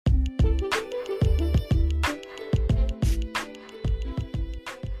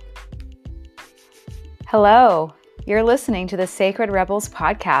Hello, you're listening to the Sacred Rebels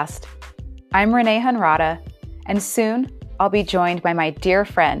podcast. I'm Renee Hunrada, and soon I'll be joined by my dear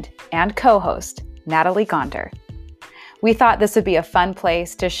friend and co-host, Natalie Gonder. We thought this would be a fun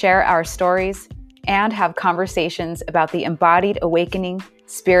place to share our stories and have conversations about the embodied awakening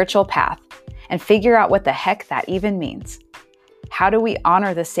spiritual path and figure out what the heck that even means. How do we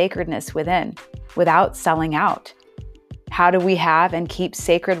honor the sacredness within without selling out? How do we have and keep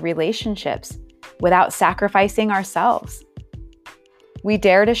sacred relationships without sacrificing ourselves? We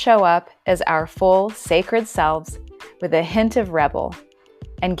dare to show up as our full sacred selves with a hint of rebel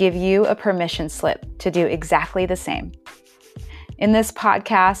and give you a permission slip to do exactly the same. In this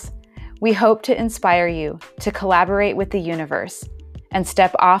podcast, we hope to inspire you to collaborate with the universe and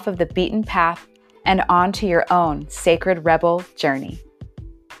step off of the beaten path and onto your own sacred rebel journey.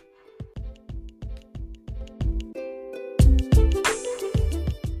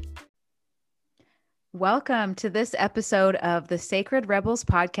 Welcome to this episode of the Sacred Rebels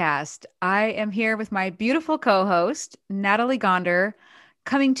podcast. I am here with my beautiful co-host, Natalie Gonder,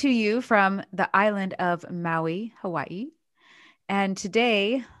 coming to you from the island of Maui, Hawaii. And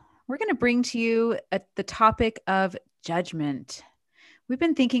today we're going to bring to you the topic of judgment. We've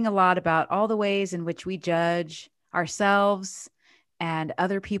been thinking a lot about all the ways in which we judge ourselves and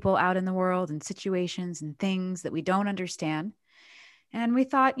other people out in the world and situations and things that we don't understand. And we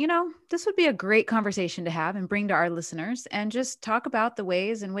thought, this would be a great conversation to have and bring to our listeners and just talk about the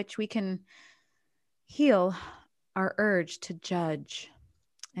ways in which we can heal our urge to judge.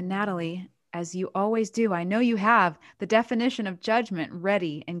 And Natalie, as you always do, I know you have the definition of judgment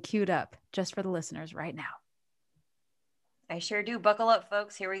ready and queued up just for the listeners right now. I sure do. Buckle up,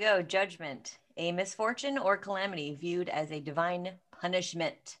 folks. Here we go. Judgment, a misfortune or calamity viewed as a divine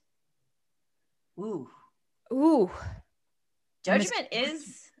punishment. Ooh. Judgment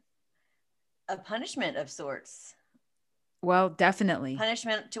is a punishment of sorts. Well, definitely.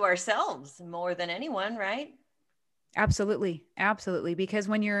 Punishment to ourselves more than anyone, right? Absolutely. Absolutely. Because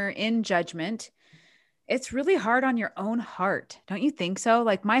when you're in judgment, it's really hard on your own heart. Don't you think so?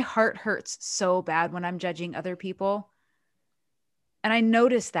 Like my heart hurts so bad when I'm judging other people. And I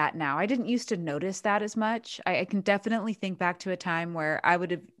notice that now. I didn't used to notice that as much. I can definitely think back to a time where I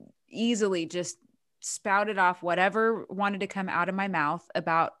would have easily just spouted off whatever wanted to come out of my mouth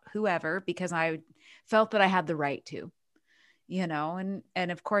about whoever, because I felt that I had the right to, and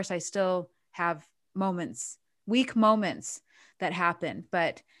of course I still have moments, weak moments that happen,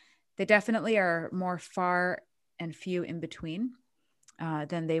 but they definitely are more far and few in between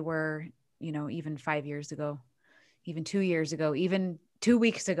than they were, even 5 years ago. Even 2 years ago, even 2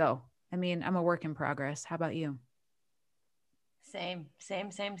 weeks ago. I mean, I'm a work in progress. How about you? Same.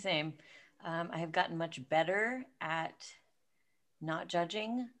 I have gotten much better at not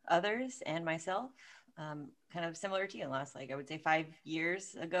judging others and myself. Kind of similar to you last, I would say 5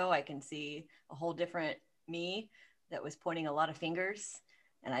 years ago, I can see a whole different me that was pointing a lot of fingers,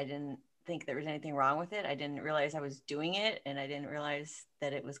 and I didn't think there was anything wrong with it. I didn't realize I was doing it, and I didn't realize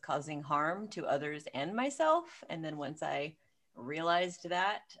that it was causing harm to others and myself. And then once I realized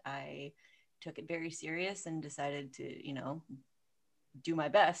that, I took it very serious and decided to, do my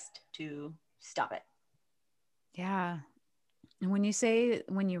best to stop it. Yeah. And when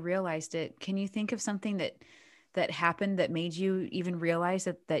you realized it, can you think of something that happened that made you even realize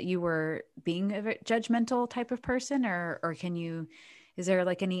that you were being a judgmental type of person, or is there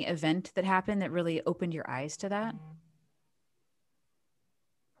like any event that happened that really opened your eyes to that?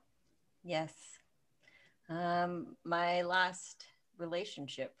 Yes. My last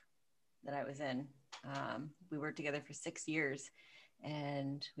relationship that I was in, we were together for 6 years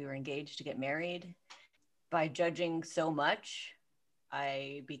and we were engaged to get married. By judging so much,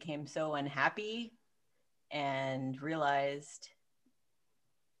 I became so unhappy and realized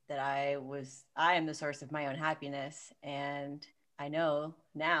that I am the source of my own happiness. And I know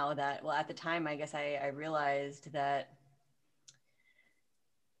now that, well, at the time, I guess I realized that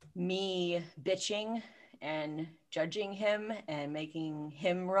me bitching and judging him and making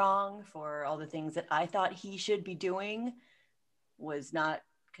him wrong for all the things that I thought he should be doing was not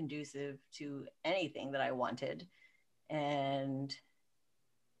conducive to anything that I wanted. And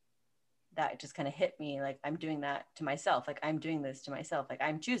that just kind of hit me, like, I'm doing that to myself. Like, I'm doing this to myself. Like,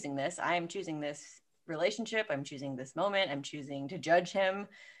 I'm choosing this relationship. I'm choosing this moment. I'm choosing to judge him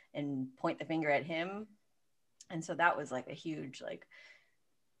and point the finger at him. And so that was like a huge,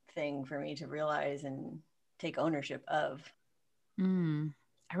 thing for me to realize and take ownership of.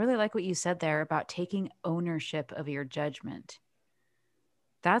 I really like what you said there about taking ownership of your judgment.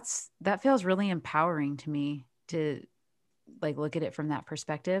 That feels really empowering to me to look at it from that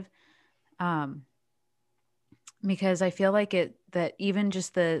perspective. because I feel like that even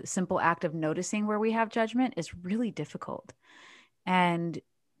just the simple act of noticing where we have judgment is really difficult. And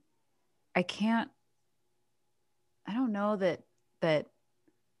I can't, I don't know that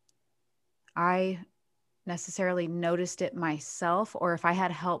I necessarily noticed it myself, or if I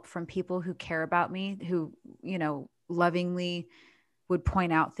had help from people who care about me, who, lovingly would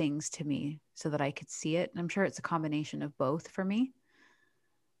point out things to me so that I could see it. And I'm sure it's a combination of both for me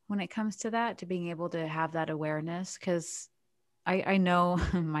when it comes to that, to being able to have that awareness. Because I know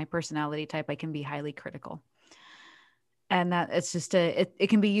my personality type, I can be highly critical. And that it's just it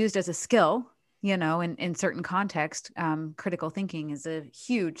can be used as a skill, in certain context. Critical thinking is a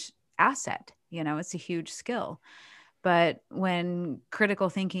huge asset, it's a huge skill. But when critical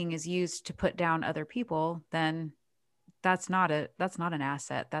thinking is used to put down other people, then that's not an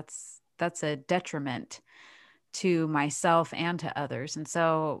asset. That's a detriment to myself and to others. And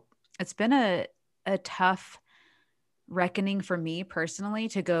so it's been a tough reckoning for me personally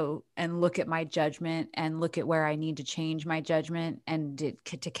to go and look at my judgment and look at where I need to change my judgment and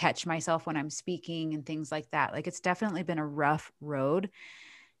to catch myself when I'm speaking and things like that. Like, it's definitely been a rough road,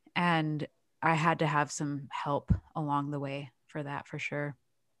 and I had to have some help along the way for that, for sure.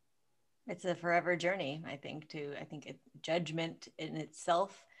 It's a forever journey, I think, too. I think judgment in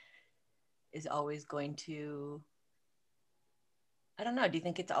itself is always going to, I don't know, do you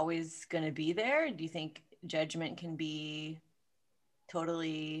think it's always going to be there? Do you think judgment can be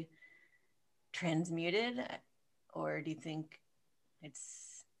totally transmuted? Or do you think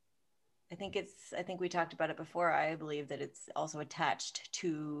it's, I think we talked about it before. I believe that it's also attached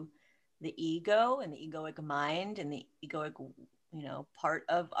to the ego and the egoic mind and the egoic, part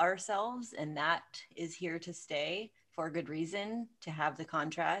of ourselves. And that is here to stay for a good reason, to have the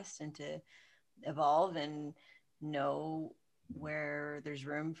contrast and to evolve and know where there's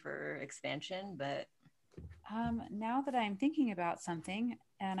room for expansion. But Now that I'm thinking about something,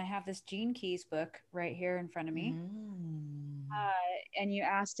 and I have this Gene Keys book right here in front of me, and you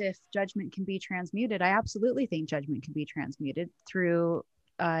asked if judgment can be transmuted. I absolutely think judgment can be transmuted through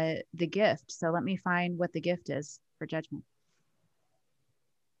the gift. So let me find what the gift is for judgment.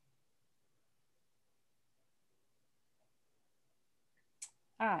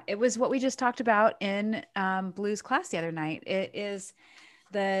 It was what we just talked about in Blue's class the other night. It is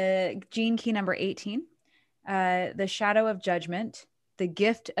the Gene Key number 18, the shadow of judgment, the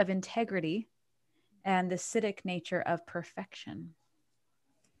gift of integrity, and the acidic nature of perfection.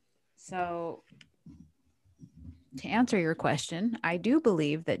 So, to answer your question, I do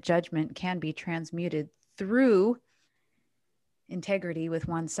believe that judgment can be transmuted through integrity with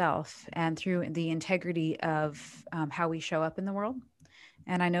oneself and through the integrity of how we show up in the world.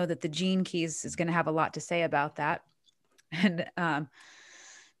 And I know that the Gene Keys is going to have a lot to say about that. And I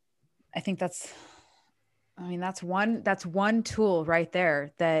think that's one tool right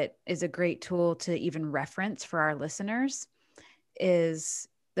there that is a great tool to even reference for our listeners, is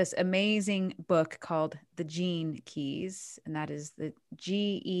this amazing book called The Gene Keys. And that is the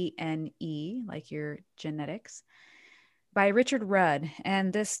GENE, like your genetics, by Richard Rudd.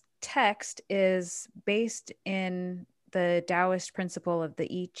 And this text is based in the Taoist principle of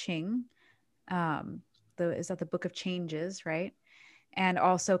the I Ching. Is that the Book of Changes, right? And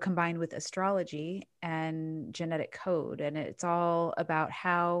also combined with astrology and genetic code. And it's all about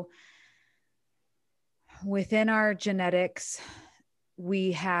how within our genetics,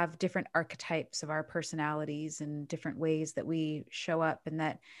 we have different archetypes of our personalities and different ways that we show up, and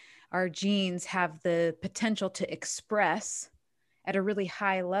that our genes have the potential to express at a really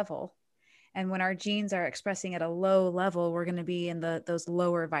high level. And when our genes are expressing at a low level, we're going to be in those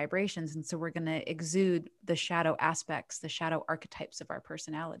lower vibrations. And so we're going to exude the shadow aspects, the shadow archetypes of our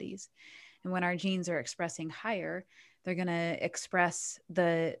personalities. And when our genes are expressing higher, they're going to express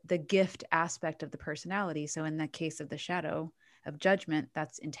the gift aspect of the personality. So in the case of the shadow of judgment,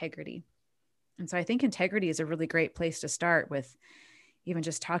 that's integrity. And so I think integrity is a really great place to start with, even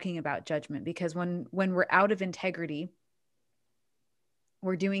just talking about judgment, because when we're out of integrity,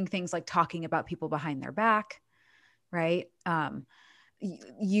 we're doing things like talking about people behind their back, right? Doing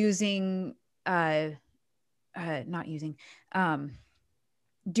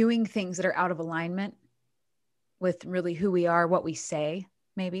things that are out of alignment with really who we are, what we say,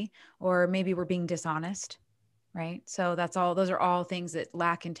 maybe, or maybe we're being dishonest, right? So those are all things that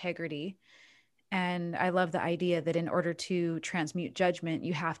lack integrity. And I love the idea that in order to transmute judgment,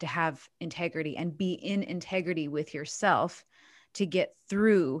 you have to have integrity and be in integrity with yourself to get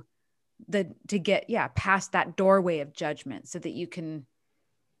through past that doorway of judgment, so that you can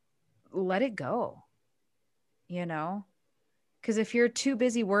let it go, because if you're too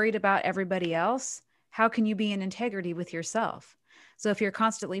busy worried about everybody else, how can you be in integrity with yourself? So if you're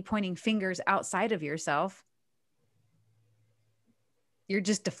constantly pointing fingers outside of yourself, you're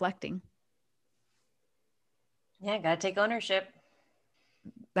just deflecting. Yeah, gotta take ownership.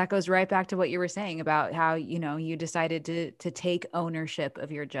 That goes right back to what you were saying about how, you decided to take ownership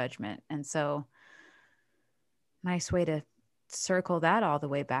of your judgment. And so nice way to circle that all the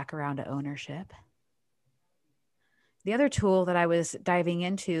way back around to ownership. The other tool that I was diving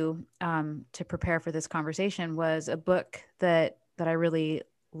into to prepare for this conversation was a book that I really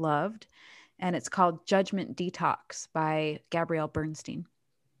loved, and it's called Judgment Detox by Gabrielle Bernstein.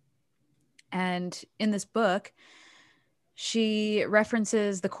 And in this book, she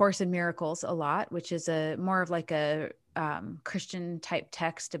references the Course in Miracles a lot, which is more of like a Christian type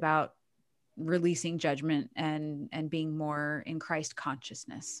text about releasing judgment and being more in Christ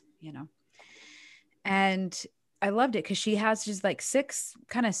consciousness, And I loved it because she has just like 6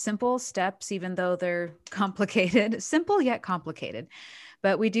 kind of simple steps, even though they're complicated, simple yet complicated.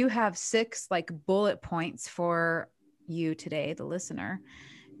 But we do have 6 like bullet points for you today, the listener,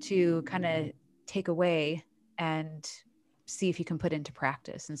 to kind of take away and see if you can put into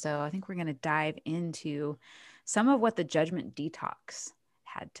practice. And so I think we're going to dive into some of what the Judgment Detox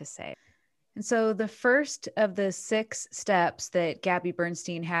had to say. And so the first of the 6 steps that Gabby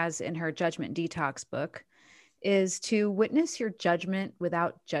Bernstein has in her Judgment Detox book is to witness your judgment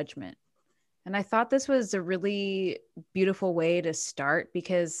without judgment. And I thought this was a really beautiful way to start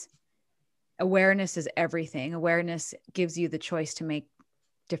because awareness is everything. Awareness gives you the choice to make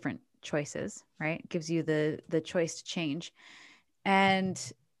different choices, right? It gives you the choice to change. And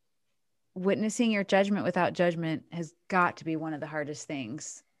witnessing your judgment without judgment has got to be one of the hardest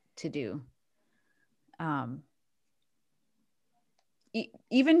things to do.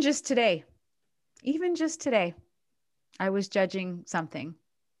 Even just today, I was judging something.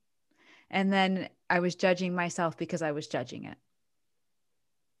 And then I was judging myself because I was judging it.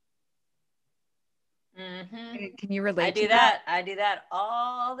 Mm-hmm. Can you relate to that? I do that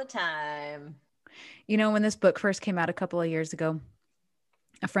all the time. When this book first came out a couple of years ago,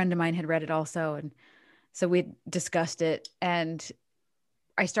 a friend of mine had read it also. And so we discussed it, and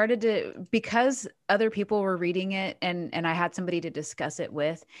I started to, because other people were reading it and I had somebody to discuss it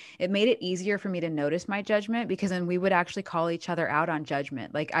with, it made it easier for me to notice my judgment, because then we would actually call each other out on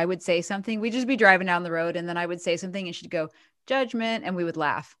judgment. Like I would say something, we'd just be driving down the road and then I would say something and she'd go, judgment, and we would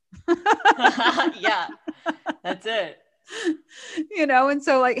laugh. Yeah, that's it. And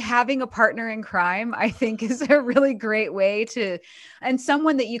so like having a partner in crime, I think is a really great way and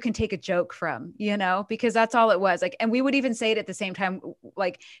someone that you can take a joke from, because that's all it was like. And we would even say it at the same time,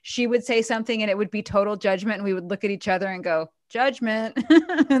 like she would say something and it would be total judgment. And we would look at each other and go, judgment.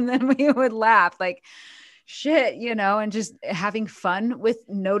 And then we would laugh like shit, and just having fun with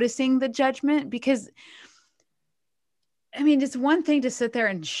noticing the judgment, because I mean, it's one thing to sit there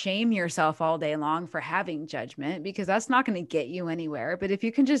and shame yourself all day long for having judgment, because that's not going to get you anywhere. But if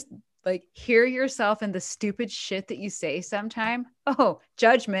you can just like hear yourself and the stupid shit that you say sometime, oh,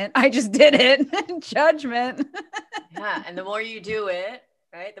 judgment, I just did it. Judgment. Yeah. And the more you do it,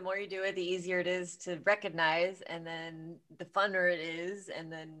 right, the more you do it, the easier it is to recognize, and then the funner it is. And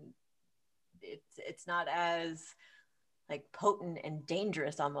then it's not as like potent and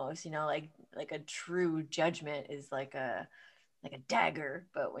dangerous almost, like a true judgment is like a dagger,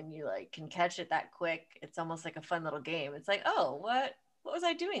 but when you like can catch it that quick, it's almost like a fun little game. It's like, oh, what was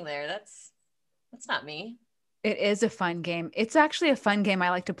I doing there? That's not me. It is a fun game. It's actually a fun game I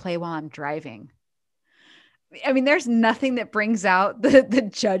like to play while I'm driving. I mean, there's nothing that brings out the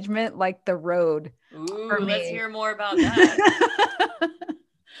judgment like the road. Ooh, let's hear more about that.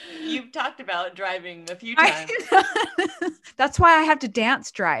 You've talked about driving a few times. That's why I have to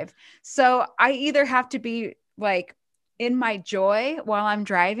dance drive. So I either have to be like in my joy while I'm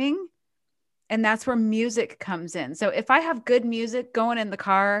driving, and that's where music comes in. So if I have good music going in the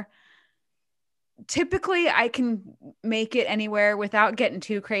car, typically I can make it anywhere without getting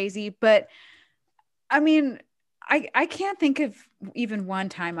too crazy. But I mean, I can't think of even one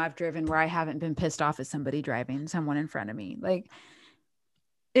time I've driven where I haven't been pissed off at somebody driving, someone in front of me. Like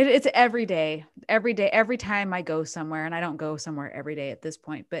it's every day, every time I go somewhere, and I don't go somewhere every day at this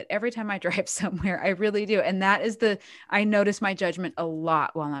point, but every time I drive somewhere, I really do. And that is I notice my judgment a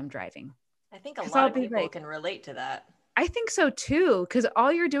lot while I'm driving. I think a lot of people can relate to that. I think so too, because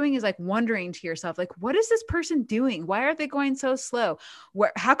all you're doing is like wondering to yourself, like, what is this person doing? Why are they going so slow?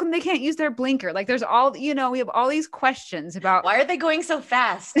 How come they can't use their blinker? Like, there's all, we have all these questions about Why are they going so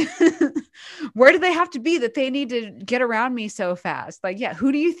fast? where do they have to be that they need to get around me so fast? Like, yeah,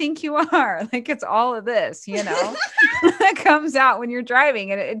 who do you think you are? Like, it's all of this, that comes out when you're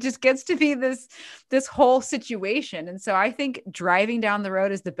driving, and it just gets to be this whole situation. And so I think driving down the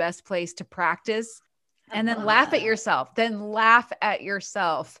road is the best place to practice. And then laugh at yourself. Then laugh at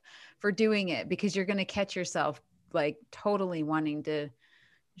yourself for doing it, because you're going to catch yourself like totally wanting to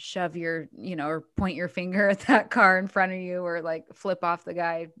shove your, or point your finger at that car in front of you, or like flip off the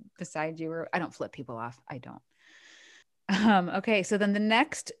guy beside you. Or I don't flip people off. I don't. Okay. So then the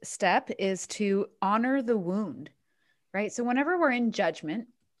next step is to honor the wound, right? So whenever we're in judgment,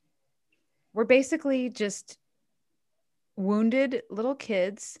 we're basically just wounded little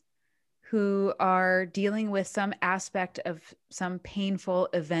kids who are dealing with some aspect of some painful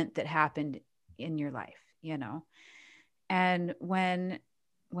event that happened in your life, And when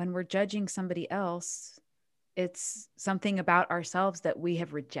we're judging somebody else, it's something about ourselves that we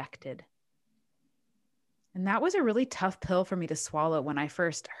have rejected. And that was a really tough pill for me to swallow when I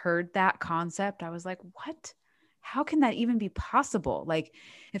first heard that concept. I was like, what? How can that even be possible? Like,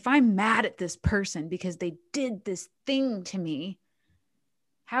 if I'm mad at this person because they did this thing to me,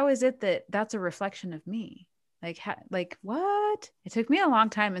 how is it that that's a reflection of me? Like what? It took me a long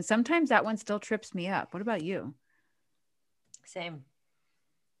time. And sometimes that one still trips me up. What about you? Same.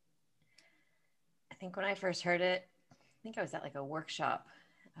 I think when I first heard it, I think I was at like a workshop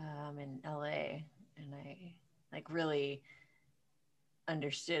in LA, and I like really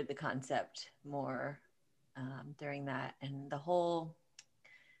understood the concept more during that. And the whole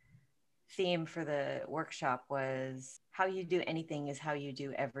theme for the workshop was how you do anything is how you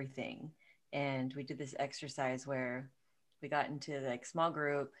do everything. And we did this exercise where we got into like small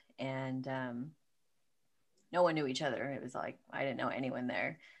group, and no one knew each other. It was like I didn't know anyone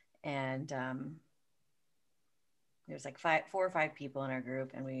there, and there was like 4 or 5 people in our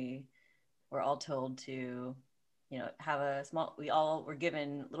group, and we were all told to have a small, we all were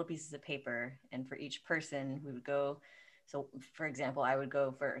given little pieces of paper, and for each person we would go. So for example, I would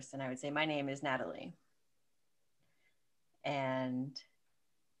go first, and I would say, my name is Natalie, and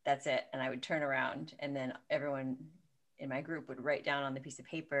that's it. And I would turn around, and then everyone in my group would write down on the piece of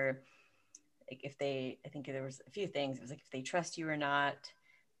paper, like if they, I think there was a few things. It was like if they trust you or not.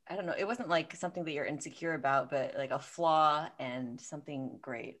 I don't know. It wasn't like something that you're insecure about, but like a flaw and something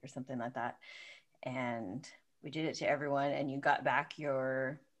great or something like that. And we did it to everyone, and you got back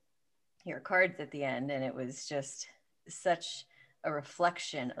your cards at the end, and it was just such a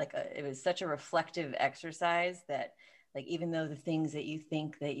reflection. It was such a reflective exercise that, like, even though the things that you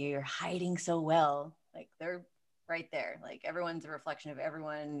think that you're hiding so well, like they're right there. Like everyone's a reflection of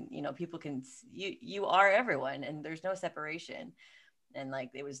everyone. People can, you are everyone, and there's no separation. And like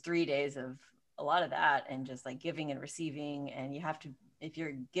it was 3 days of a lot of that, and just like giving and receiving. And you have to, if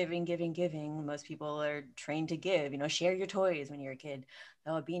you're giving, most people are trained to give, share your toys when you're a kid.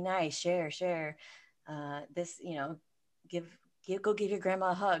 Oh, be nice, share. This, go give your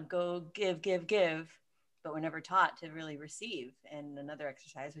grandma a hug, go give. But we're never taught to really receive. And another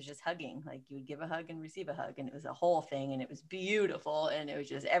exercise was just hugging. Like you would give a hug and receive a hug, and it was a whole thing, and it was beautiful. And it was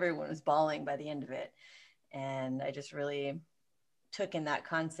just, everyone was bawling by the end of it. And I just really took in that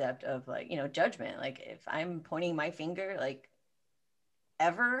concept of like, judgment. Like if I'm pointing my finger, like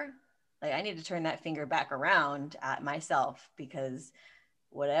ever, like I need to turn that finger back around at myself, because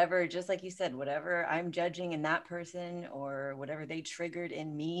whatever, just like you said, whatever I'm judging in that person, or whatever they triggered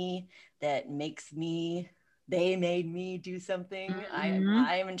in me that makes me, they made me do something. Mm-hmm.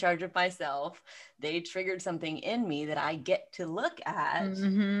 I am in charge of myself. They triggered something in me that I get to look at.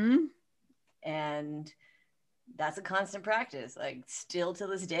 Mm-hmm. And that's a constant practice. Like still to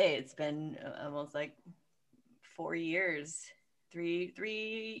this day, it's been almost like 4 years,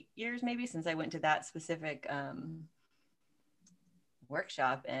 three years maybe, since I went to that specific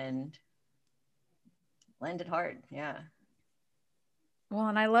workshop, and landed hard. Yeah. Well,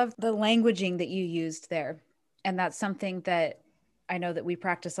 and I love the languaging that you used there. And that's something that I know that we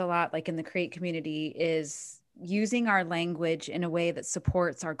practice a lot, like in the Create community, is using our language in a way that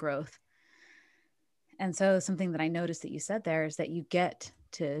supports our growth. And so something that I noticed that you said there is that you get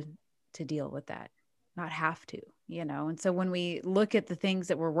to deal with that, not have to, And so when we look at the things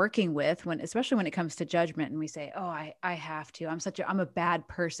that we're working with, especially when it comes to judgment, and we say, oh, I have to, I'm a bad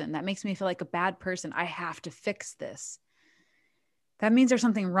person. That makes me feel like a bad person. I have to fix this. That means there's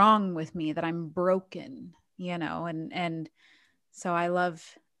something wrong with me, that I'm broken, and so I love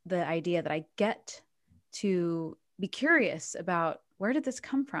the idea that I get to be curious about, where did this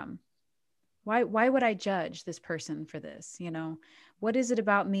come from? Why would I judge this person for this? What is it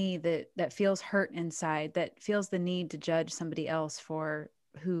about me that feels hurt inside, that feels the need to judge somebody else for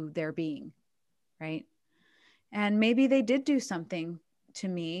who they're being, right? And maybe they did do something to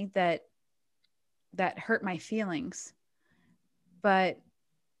me that hurt my feelings, but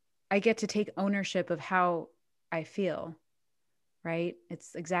I get to take ownership of how I feel, right?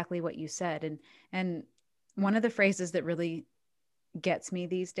 It's exactly what you said. And one of the phrases that really gets me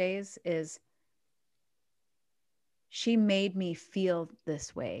these days is, she made me feel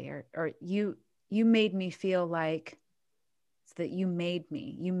this way, or you made me feel like, it's that you made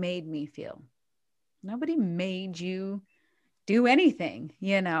me feel. Nobody made you do anything,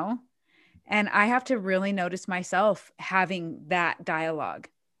 And I have to really notice myself having that dialogue.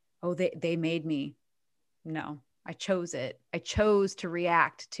 Oh, they made me. No, I chose it. I chose to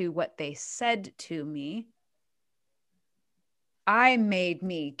react to what they said to me. I made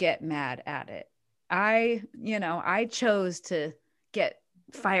me get mad at it. I chose to get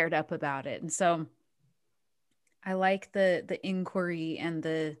fired up about it. And so I like the inquiry and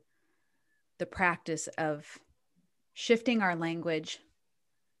the practice of shifting our language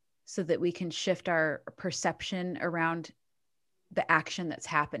so that we can shift our perception around the action that's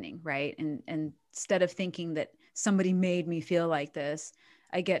happening, right? And instead of thinking that somebody made me feel like this,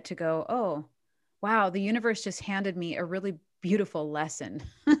 I get to go, oh, wow, the universe just handed me a really beautiful lesson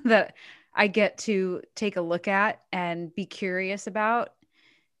that I get to take a look at and be curious about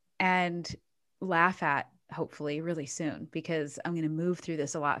and laugh at, hopefully really soon, because I'm going to move through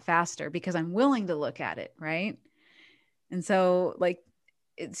this a lot faster because I'm willing to look at it, right? And so, like,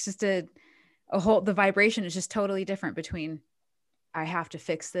 it's just a whole, the vibration is just totally different between, I have to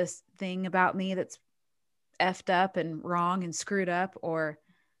fix this thing about me that's effed up and wrong and screwed up, or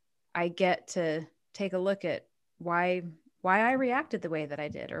I get to take a look at why I reacted the way that I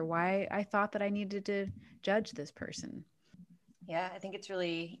did, or why I thought that I needed to judge this person. Yeah, I think it's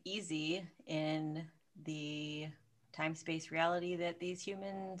really easy in the time space reality that these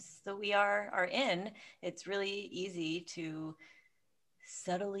humans that we are in. It's really easy to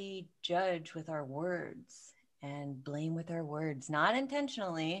subtly judge with our words and blame with our words, not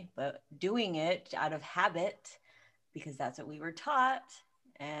intentionally, but doing it out of habit because that's what we were taught.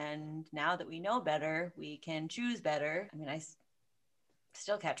 And now that we know better, we can choose better. I mean,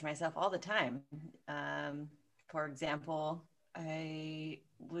 still catch myself all the time. For example, I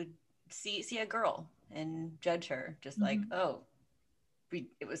would see a girl and judge her, just like, oh,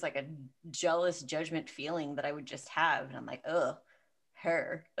 it was like a jealous judgment feeling that I would just have, and I'm like, ugh,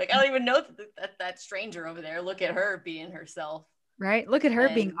 her. Like, I don't even know that stranger over there. Look at her being herself. Right? Look at her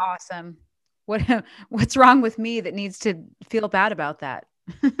being awesome. What's wrong with me that needs to feel bad about that?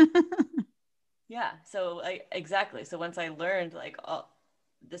 Yeah. So exactly. So once I learned like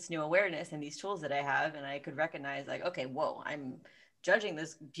this new awareness and these tools that I have, and I could recognize like, okay, whoa, I'm judging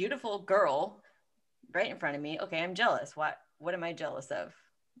this beautiful girl right in front of me. Okay, I'm jealous. What am I jealous of?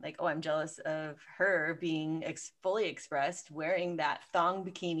 Like, oh, I'm jealous of her being fully expressed, wearing that thong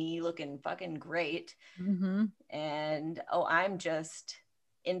bikini, looking fucking great. Mm-hmm. And oh, I'm just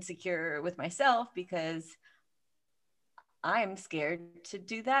insecure with myself because I'm scared to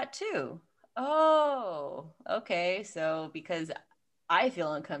do that too. Oh, okay. So because I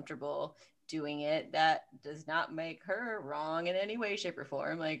feel uncomfortable doing it, that does not make her wrong in any way, shape, or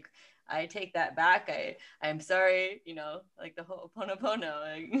form. Like, I take that back. I'm sorry, like the whole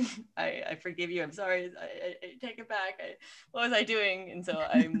Ho'oponopono. I forgive you. I'm sorry. I take it back. What was I doing? And so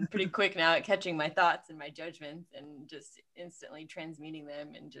I'm pretty quick now at catching my thoughts and my judgments and just instantly transmuting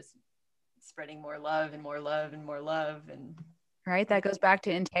them and just spreading more love and more love and more love. And Right? That goes back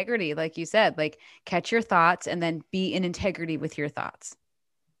to integrity, like you said, like, catch your thoughts and then be in integrity with your thoughts.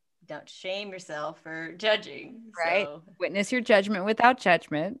 Don't shame yourself for judging. Right? So Witness your judgment without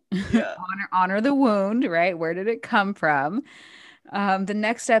judgment. yeah. honor the wound, right? Where did it come from? The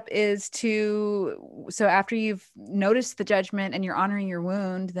next step is so after you've noticed the judgment and you're honoring your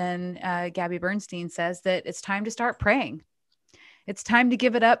wound, then Gabby Bernstein says that it's time to start praying. It's time to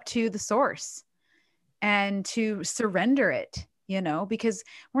give it up to the source and to surrender it, because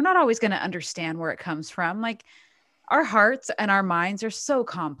we're not always going to understand where it comes from. Like, our hearts and our minds are so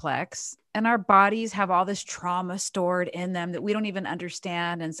complex, and our bodies have all this trauma stored in them that we don't even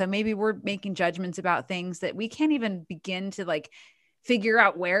understand. And so maybe we're making judgments about things that we can't even begin to like figure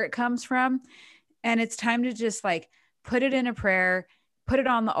out where it comes from. And it's time to just like put it in a prayer, put it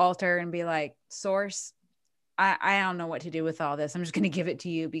on the altar and be like, source, I don't know what to do with all this. I'm just going to give it to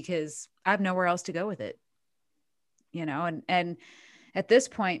you because I have nowhere else to go with it. And at this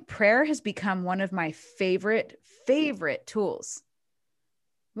point, prayer has become one of my favorite tools.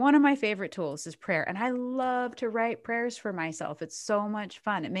 One of my favorite tools is prayer. And I love to write prayers for myself. It's so much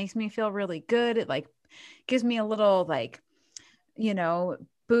fun. It makes me feel really good. It like gives me a little like,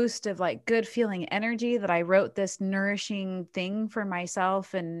 boost of like good feeling energy that I wrote this nourishing thing for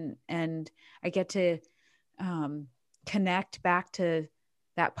myself. And I get to connect back to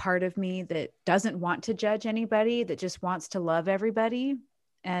that part of me that doesn't want to judge anybody, that just wants to love everybody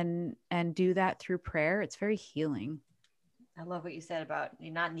and do that through prayer. It's very healing. I love what you said about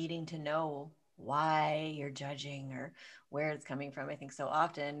you not needing to know why you're judging or where it's coming from. I think so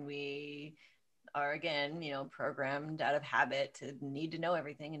often we are, again, programmed out of habit to need to know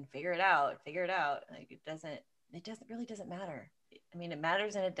everything and figure it out. Like really doesn't matter. I mean, it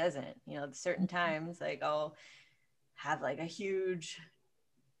matters and it doesn't. Certain times, like I'll have like a huge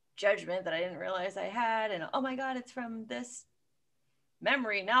judgment that I didn't realize I had. And oh my God, it's from this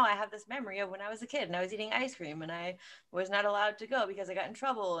memory. Now I have this memory of when I was a kid and I was eating ice cream and I was not allowed to go because I got in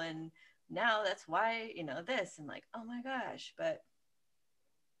trouble. And now that's why, this, and like, oh my gosh. But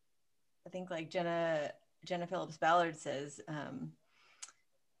I think like Jenna Phillips Ballard says,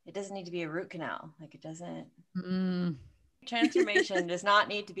 it doesn't need to be a root canal. Like it doesn't, transformation does not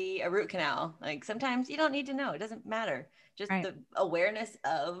need to be a root canal. Like sometimes you don't need to know. It doesn't matter. Just right. The awareness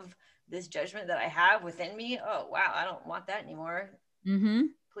of this judgment that I have within me. Oh, wow. I don't want that anymore. Mm-hmm.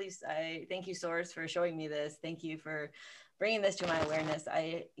 Please, I thank you, Source, for showing me this. Thank you for bringing this to my awareness.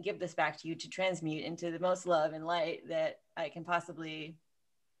 I give this back to you to transmute into the most love and light that I can possibly,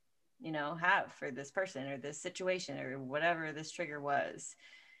 have for this person or this situation or whatever this trigger was.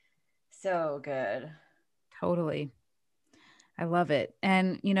 So good. Totally. I love it.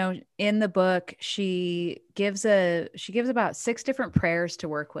 And, in the book, she gives about 6 different prayers to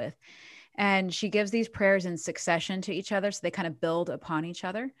work with. And she gives these prayers in succession to each other. So they kind of build upon each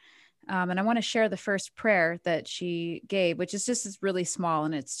other. And I want to share the first prayer that she gave, which is just really small.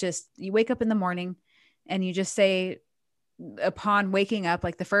 And it's just, you wake up in the morning and you just say, upon waking up,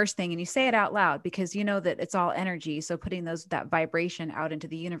 like the first thing, and you say it out loud because you know that it's all energy. So putting that vibration out into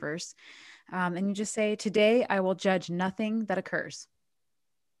the universe. And you just say, today I will judge nothing that occurs.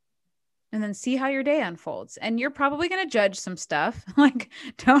 And then see how your day unfolds. And you're probably going to judge some stuff. Like,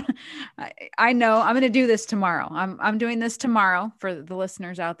 I know I'm going to do this tomorrow. I'm doing this tomorrow for the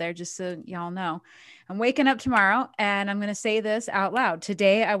listeners out there, just so y'all know. I'm waking up tomorrow and I'm going to say this out loud.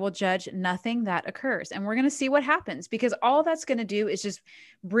 Today, I will judge nothing that occurs. And we're going to see what happens, because all that's going to do is just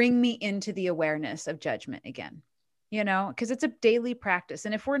bring me into the awareness of judgment again, because it's a daily practice.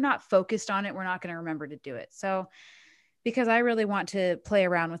 And if we're not focused on it, we're not going to remember to do it. So because I really want to play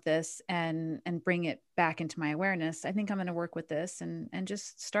around with this and bring it back into my awareness, I think I'm going to work with this and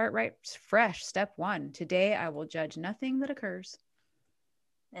just start right fresh. Step 1, today I will judge nothing that occurs.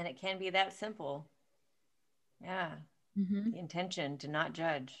 And it can be that simple. Yeah. Mm-hmm. The intention to not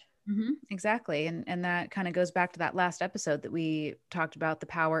judge. Mm-hmm. Exactly. And that kind of goes back to that last episode that we talked about, the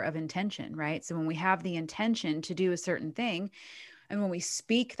power of intention, right? So when we have the intention to do a certain thing, and when we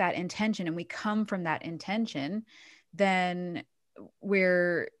speak that intention and we come from that intention, then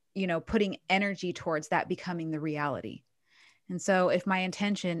we're, putting energy towards that becoming the reality. And so if my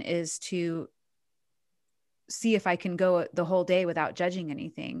intention is to see if I can go the whole day without judging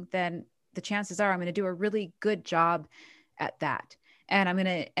anything, then the chances are I'm going to do a really good job at that. And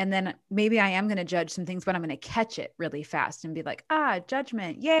then maybe I am going to judge some things, but I'm going to catch it really fast and be like,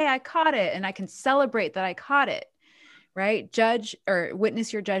 judgment. Yay, I caught it. And I can celebrate that I caught it, right? Judge or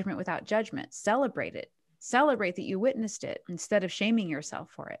witness your judgment without judgment. Celebrate it. Celebrate that you witnessed it instead of shaming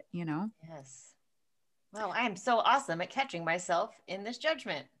yourself for it, Yes. Well, I am so awesome at catching myself in this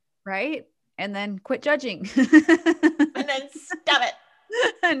judgment. Right? And then quit judging. And then stop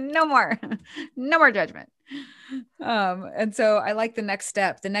it. No more judgment. And so I like the next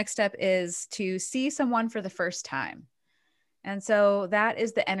step. The next step is to see someone for the first time. And so that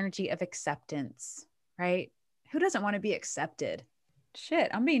is the energy of acceptance, right? Who doesn't want to be accepted?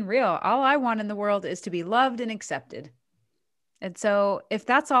 Shit, I'm being real. All I want in the world is to be loved and accepted. And so if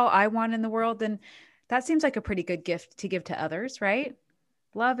that's all I want in the world, then that seems like a pretty good gift to give to others, right?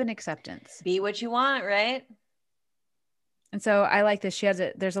 Love and acceptance. Be what you want, right? And so I like this.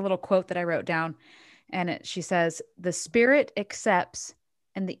 There's a little quote that I wrote down, and she says, the spirit accepts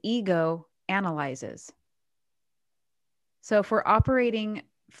and the ego analyzes. So if we're operating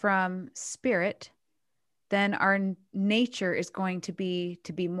from spirit, then our nature is going to be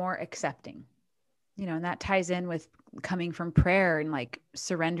more accepting, and that ties in with coming from prayer and like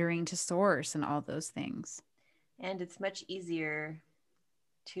surrendering to source and all those things. And it's much easier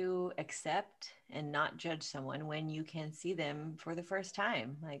to accept and not judge someone when you can see them for the first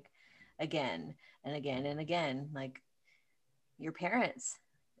time, like again and again and again, like your parents.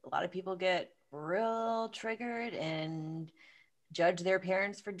 A lot of people get real triggered and judge their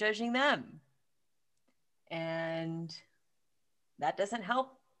parents for judging them. And that doesn't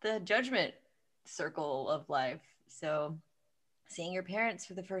help the judgment circle of life. So seeing your parents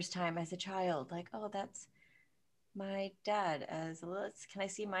for the first time as a child, like, oh, that's my dad as can I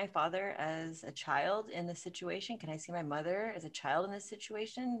see my father as a child in this situation? Can I see my mother as a child in this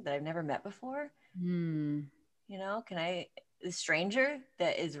situation that I've never met before? Hmm. You know, can I, the stranger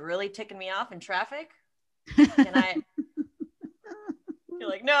that is really ticking me off in traffic, can I, you're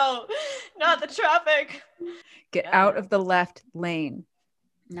like, no, not the traffic. Get Yeah. out of the left lane.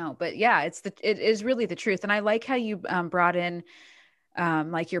 No, but yeah, it is really the truth. And I like how you brought in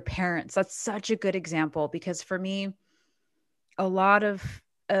like your parents. That's such a good example, because for me, a lot of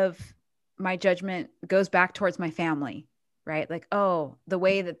my judgment goes back towards my family, right? Like, oh, the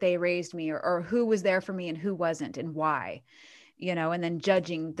way that they raised me, or who was there for me and who wasn't and why, and then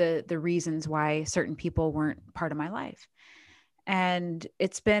judging the reasons why certain people weren't part of my life. And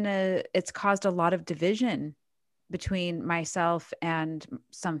it's caused a lot of division between myself and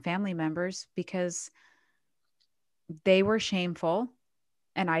some family members, because they were shameful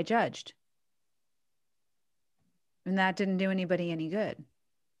and I judged. And that didn't do anybody any good,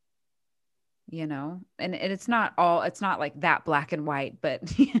 and it's not like that black and white, but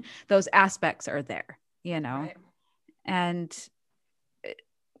those aspects are there, Right. and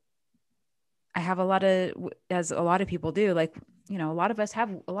I have a lot of, as a lot of people do, like, a lot of us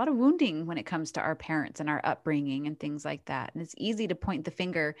have a lot of wounding when it comes to our parents and our upbringing and things like that. And it's easy to point the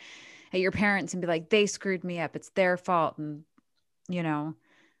finger at your parents and be like, they screwed me up, it's their fault, and,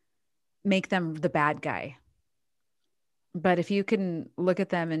 make them the bad guy. But if you can look at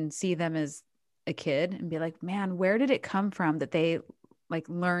them and see them as a kid and be like, man, where did it come from that they like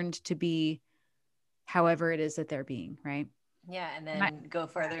learned to be however it is that they're being, right? Yeah, and then go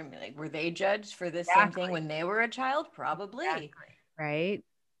further and be like, were they judged for this Exactly. same thing when they were a child? Probably. Exactly. Right.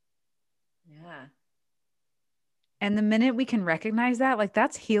 Yeah. And the minute we can recognize that, like,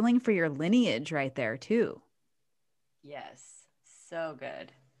 that's healing for your lineage right there too. Yes. So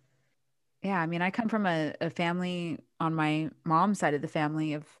good. Yeah. I mean, I come from a family on my mom's side of the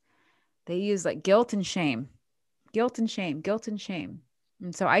family of, they use like guilt and shame, guilt and shame, guilt and shame.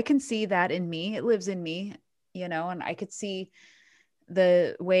 And so I can see that in me. It lives in me, and I could see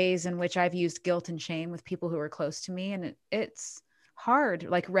the ways in which I've used guilt and shame with people who are close to me. And it's hard,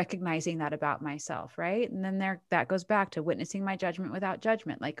 like recognizing that about myself. Right. And then that goes back to witnessing my judgment without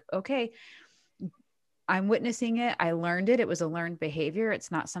judgment. Like, okay, I'm witnessing it. I learned it. It was a learned behavior.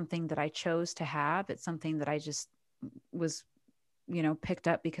 It's not something that I chose to have. It's something that I just was, picked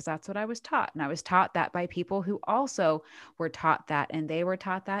up because that's what I was taught. And I was taught that by people who also were taught that, and they were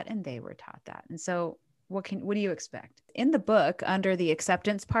taught that, and they were taught that. And so what do you expect? In the book, under the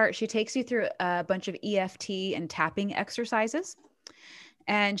acceptance part, she takes you through a bunch of EFT and tapping exercises.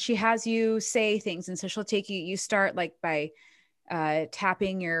 And she has you say things. And so she'll you start like by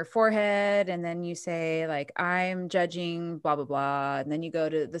tapping your forehead, and then you say like, I'm judging blah blah blah, and then you go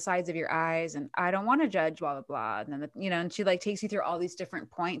to the sides of your eyes and I don't want to judge blah blah blah, and then and she like takes you through all these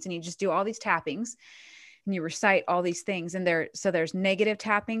different points, and you just do all these tappings and you recite all these things. And there's negative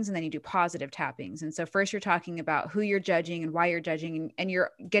tappings, and then you do positive tappings. And so first you're talking about who you're judging and why you're judging, and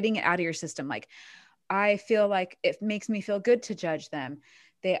you're getting it out of your system. Like, I feel like it makes me feel good to judge them.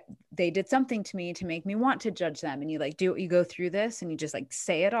 They did something to me to make me want to judge them. And you go through this and you just like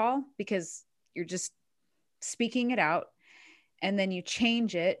say it all, because you're just speaking it out. And then you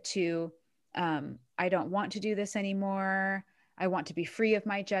change it to, I don't want to do this anymore. I want to be free of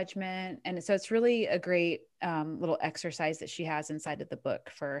my judgment. And so it's really a great little exercise that she has inside of the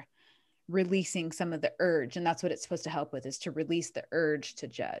book for releasing some of the urge. And that's what it's supposed to help with, is to release the urge to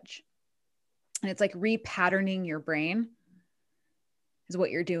judge. And it's like repatterning your brain is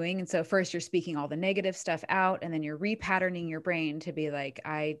what you're doing. And so first you're speaking all the negative stuff out, and then you're repatterning your brain to be like,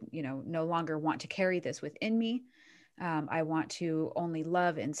 I, no longer want to carry this within me. I want to only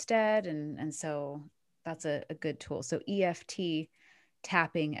love instead. And so that's a good tool. So EFT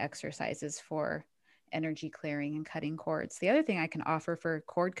tapping exercises for energy clearing and cutting cords. The other thing I can offer for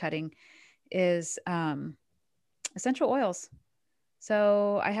cord cutting is essential oils.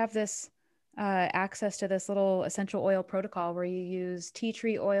 So I have this access to this little essential oil protocol where you use tea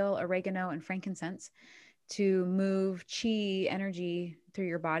tree oil, oregano, and frankincense to move chi energy through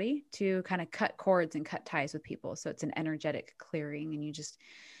your body to kind of cut cords and cut ties with people. So it's an energetic clearing, and you just,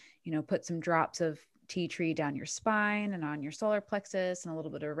 put some drops of tea tree down your spine and on your solar plexus, and a little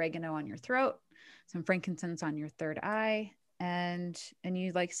bit of oregano on your throat, some frankincense on your third eye. And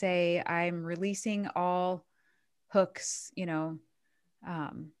you like say, I'm releasing all hooks, or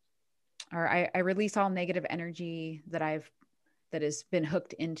I release all negative energy that has been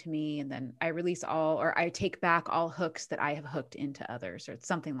hooked into me. And then I release all, or I take back all hooks that I have hooked into others, or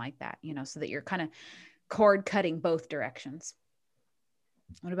something like that, so that you're kind of cord cutting both directions.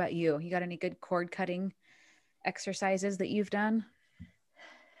 What about you? You got any good cord cutting exercises that you've done?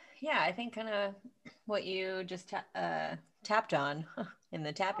 Yeah, I think kind of what you just tapped on in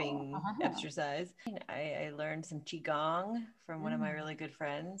the tapping exercise. I learned some Qigong from one of my really good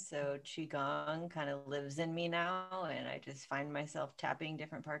friends. So Qigong kind of lives in me now, and I just find myself tapping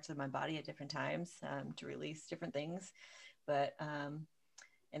different parts of my body at different times to release different things. But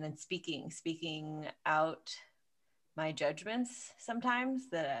and then speaking out my judgments sometimes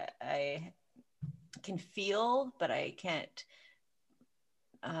that I can feel, but I can't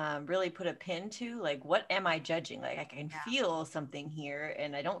really put a pin to, like, what am I judging? Like, I can feel something here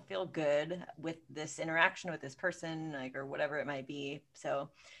and I don't feel good with this interaction with this person, like, or whatever it might be. So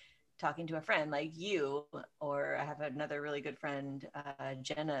talking to a friend like you, or I have another really good friend,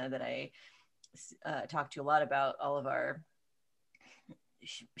 Jenna, that I talk to a lot about all of our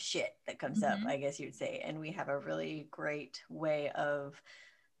shit that comes up, I guess you'd say. And we have a really great way of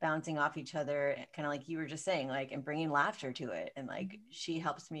bouncing off each other, kind of like you were just saying, like, and bringing laughter to it. And like, she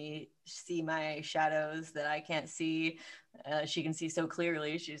helps me see my shadows that I can't see. She can see so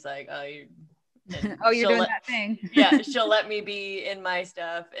clearly. She's like, oh, you're doing that thing. Yeah, she'll let me be in my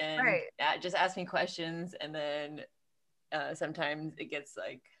stuff and right. Just ask me questions. And then sometimes it gets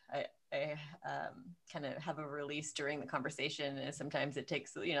like, I kind of have a release during the conversation, and sometimes it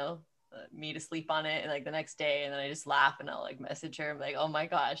takes, me to sleep on it, and like the next day, and then I just laugh and I'll like message her. I'm like, oh my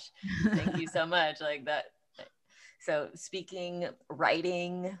gosh, thank you so much. Like that. So speaking,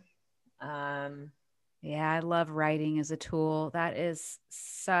 writing. Yeah, I love writing as a tool. That is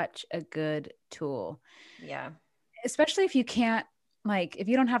such a good tool. Yeah. Especially if you can't, like, if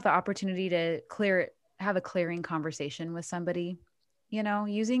you don't have the opportunity to have a clearing conversation with somebody,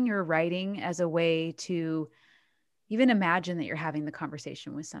 using your writing as a way to even imagine that you're having the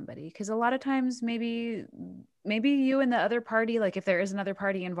conversation with somebody. Because a lot of times maybe you and the other party, like if there is another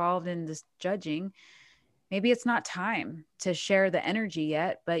party involved in this judging, maybe it's not time to share the energy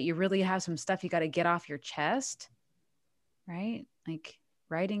yet, but you really have some stuff you got to get off your chest, right? Like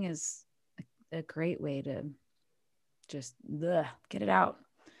writing is a great way to just get it out.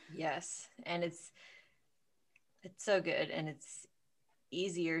 Yes. And it's so good. And it's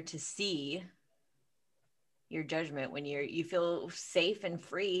easier to see your judgment when you feel safe and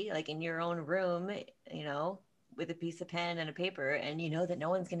free, like in your own room, with a piece of pen and a paper, and that no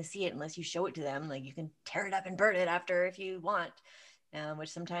one's going to see it unless you show it to them. Like, you can tear it up and burn it after if you want, which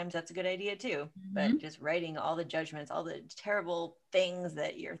sometimes that's a good idea too. But just writing all the judgments, all the terrible things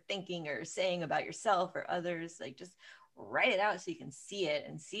that you're thinking or saying about yourself or others, like just write it out so you can see it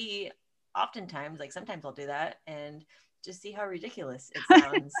and see. Oftentimes, like sometimes I'll do that and just see how ridiculous it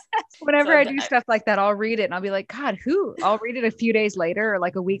sounds. Whenever I do stuff like that, I'll read it and I'll be like, God, who? I'll read it a few days later or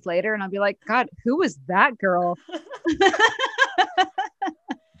like a week later, and I'll be like, God, who was that girl?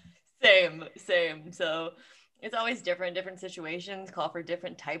 Same. So it's always different situations call for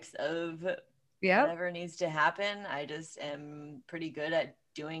different types of whatever needs to happen. I just am pretty good at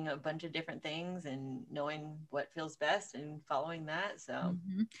doing a bunch of different things and knowing what feels best and following that. So,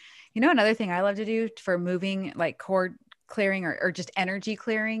 another thing I love to do for moving, like cord clearing or just energy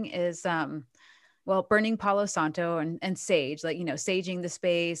clearing, is burning Palo Santo and sage, like, saging the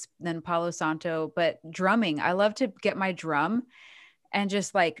space, then Palo Santo. But drumming, I love to get my drum and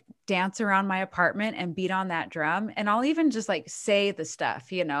just like dance around my apartment and beat on that drum. And I'll even just like say the stuff,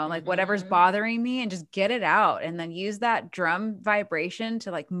 like whatever's bothering me, and just get it out, and then use that drum vibration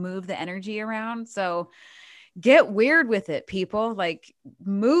to like move the energy around. So get weird with it, people. Like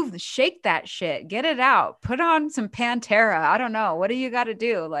shake that shit, get it out, put on some Pantera. I don't know. What do you got to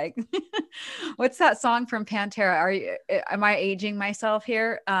do? Like, what's that song from Pantera? Am I aging myself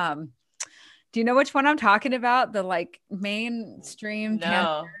here? Do you know which one I'm talking about? The like mainstream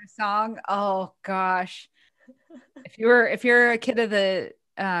Pantera song. Oh gosh. If you're a kid of the,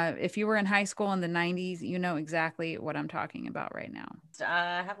 if you were in high school in the 90s, you know exactly what I'm talking about right now.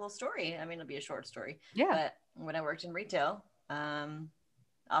 I have a little story. I mean, it'll be a short story. Yeah. But when I worked in retail,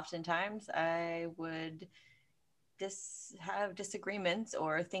 oftentimes I would have disagreements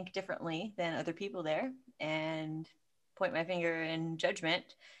or think differently than other people there, and point my finger in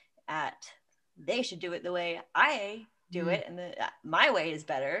judgment at they should do it the way I do it. And my way is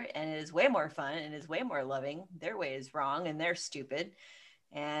better and it is way more fun and is way more loving. Their way is wrong and they're stupid.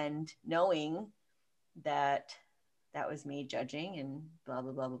 And knowing that that was me judging and blah,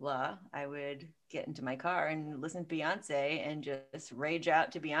 blah, blah, blah, blah, I would get into my car and listen to Beyonce and just rage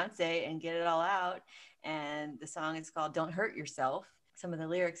out to Beyonce and get it all out. And the song is called Don't Hurt Yourself. Some of the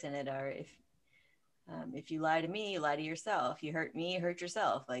lyrics in it are, if you lie to me, you lie to yourself. You hurt me, you hurt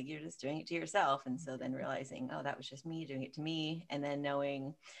yourself. Like you're just doing it to yourself. And so then realizing, oh, that was just me doing it to me. And then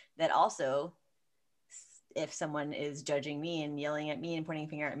knowing that also, if someone is judging me and yelling at me and pointing a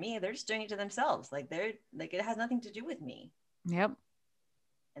finger at me, they're just doing it to themselves. Like it has nothing to do with me. Yep.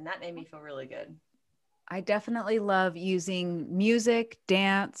 And that made me feel really good. I definitely love using music,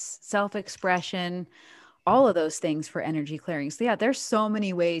 dance, self-expression, all of those things for energy clearing. So yeah, there's so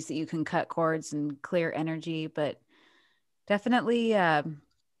many ways that you can cut cords and clear energy, but definitely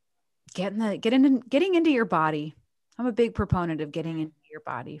getting into your body. I'm a big proponent of getting into your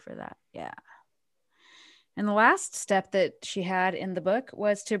body for that. Yeah. And the last step that she had in the book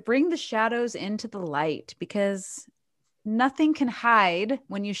was to bring the shadows into the light, because nothing can hide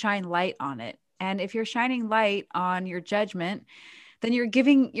when you shine light on it. And if you're shining light on your judgment, then you're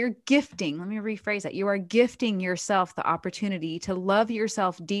gifting, let me rephrase that. You are gifting yourself the opportunity to love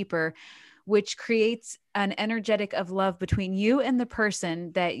yourself deeper, which creates an energetic of love between you and the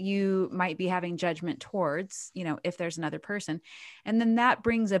person that you might be having judgment towards, you know, if there's another person. And then that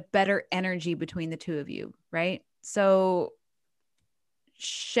brings a better energy between the two of you, right? So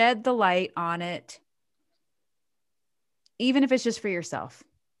shed the light on it, even if it's just for yourself.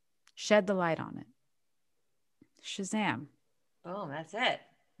 Shed the light on it. Shazam. Boom, that's it.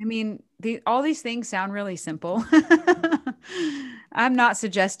 I mean, all these things sound really simple. I'm not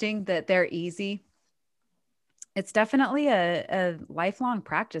suggesting that they're easy. It's definitely a lifelong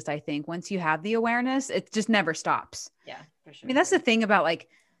practice, I think. Once you have the awareness, it just never stops. Yeah, for sure. I mean, that's the thing about like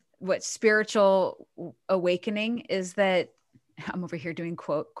what spiritual awakening is, that I'm over here doing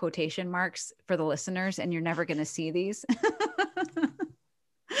quotation marks for the listeners, and you're never going to see these.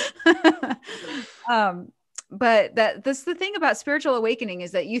 But that's the thing about spiritual awakening,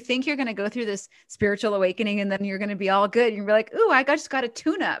 is that you think you're going to go through this spiritual awakening and then you're going to be all good. You're like, ooh, I just got a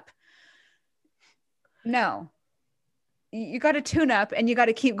tune up. No, you got to tune up, and you got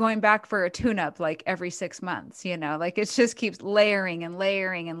to keep going back for a tune up like every 6 months, you know, like it just keeps layering and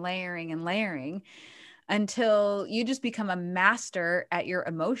layering and layering and layering until you just become a master at your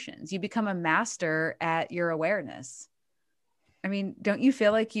emotions. You become a master at your awareness. I mean, don't you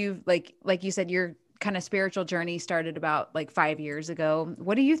feel like you've like you said, your kind of spiritual journey started about like 5 years ago?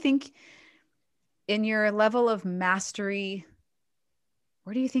 What do you think in your level of mastery?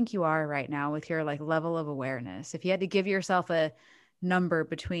 Where do you think you are right now with your like level of awareness? If you had to give yourself a number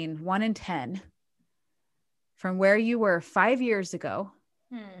between 1 and 10 from where you were 5 years ago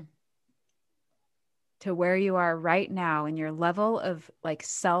to where you are right now in your level of like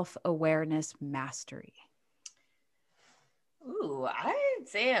self-awareness mastery. Ooh, I'd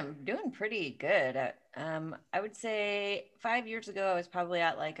say I'm doing pretty good. I would say 5 years ago, I was probably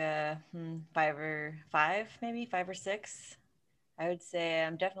at like a 5 or 5, maybe 5 or 6. I would say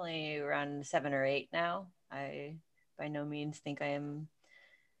I'm definitely around 7 or 8 now. I by no means think I am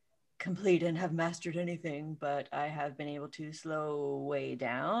complete and have mastered anything, but I have been able to slow way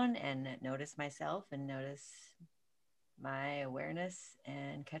down and notice myself and notice my awareness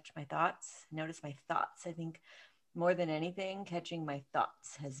and catch my thoughts. Notice my thoughts. I think more than anything, catching my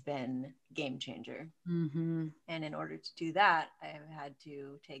thoughts has been a game changer. Mm-hmm. And in order to do that, I have had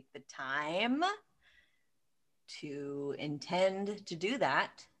to take the time to intend to do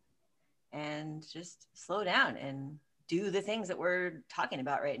that and just slow down and do the things that we're talking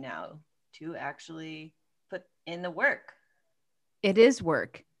about right now, to actually put in the work. It is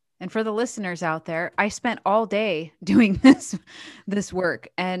work. And for the listeners out there, I spent all day doing this work,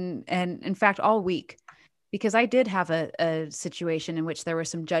 and in fact, all week, because I did have a situation in which there was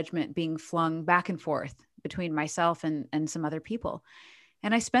some judgment being flung back and forth between myself and some other people.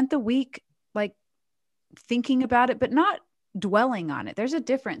 And I spent the week like thinking about it, but not dwelling on it. There's a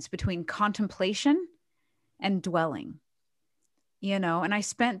difference between contemplation and dwelling, you know, and I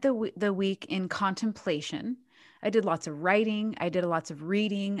spent the week in contemplation. I did lots of writing. I did lots of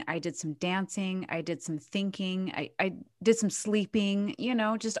reading. I did some dancing. I did some thinking. I did some sleeping, you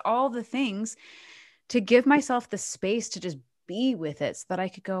know, just all the things to give myself the space to just be with it, so that I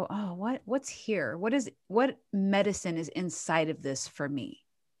could go, oh, what's here? What medicine is inside of this for me?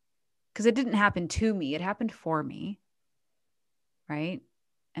 Because it didn't happen to me. It happened for me. Right.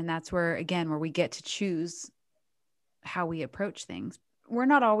 And that's where we get to choose how we approach things. We're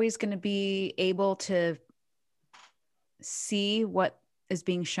not always going to be able to see what is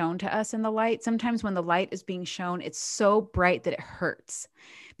being shown to us in the light. Sometimes when the light is being shown, it's so bright that it hurts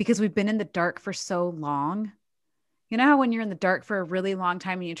because we've been in the dark for so long. You know how when you're in the dark for a really long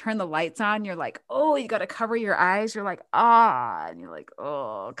time and you turn the lights on, you're like, oh, you got to cover your eyes. You're like, ah, and you're like,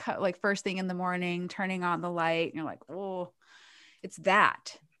 oh, like first thing in the morning, turning on the light. And you're like, oh, it's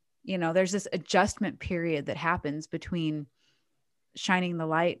that, there's this adjustment period that happens between shining the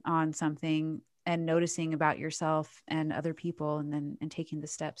light on something and noticing about yourself and other people and taking the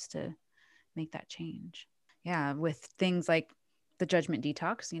steps to make that change. Yeah. With things like the Judgment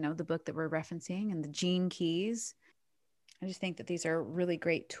Detox, the book that we're referencing, and the Gene Keys. I just think that these are really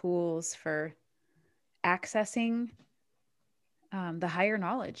great tools for accessing the higher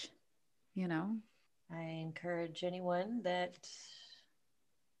knowledge, I encourage anyone that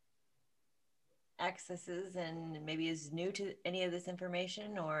accesses and maybe is new to any of this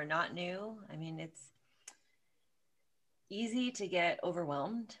information or not new. I mean, it's easy to get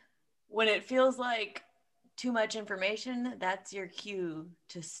overwhelmed. When it feels like too much information, that's your cue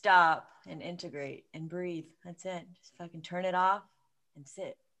to stop and integrate and breathe. That's it. Just fucking turn it off and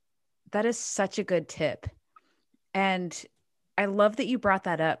sit. That is such a good tip. And I love that you brought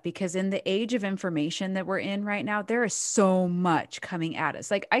that up, because in the age of information that we're in right now, there is so much coming at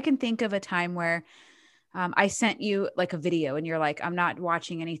us. Like, I can think of a time where I sent you like a video and you're like, I'm not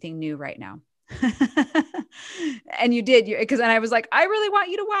watching anything new right now. And you did, because then I was like, I really want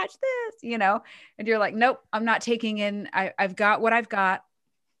you to watch this, and you're like, nope, I'm not taking in. I've got what I've got.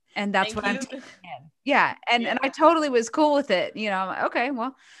 And that's what I'm taking in. Yeah. And I totally was cool with it. I'm like, okay,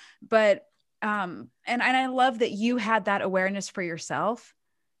 well, but, and I love that you had that awareness for yourself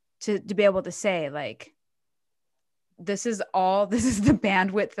to be able to say, like, this is the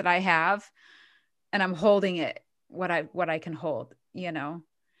bandwidth that I have, and I'm holding it, what I can hold,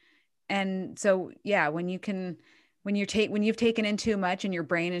 And so, yeah, when you've taken in too much and your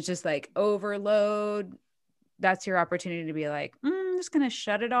brain is just like overload, that's your opportunity to be like, I'm just going to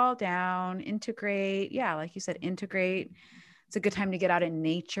shut it all down, integrate. Yeah. Like you said, integrate. It's a good time to get out in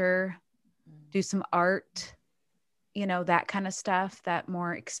nature, do some art, that kind of stuff, that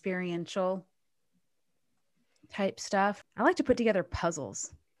more experiential type stuff. I like to put together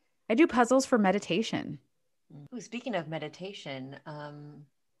puzzles. I do puzzles for meditation. Ooh, speaking of meditation,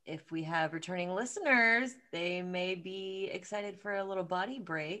 if we have returning listeners, they may be excited for a little body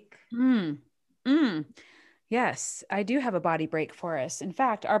break. Yes, I do have a body break for us. In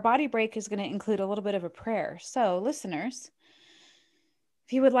fact, our body break is going to include a little bit of a prayer. So, listeners,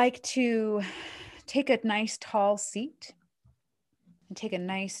 if you would like to take a nice tall seat and take a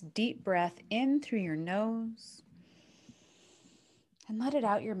nice deep breath in through your nose and let it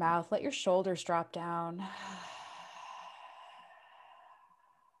out your mouth, let your shoulders drop down.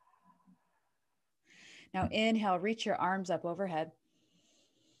 Now, inhale, reach your arms up overhead.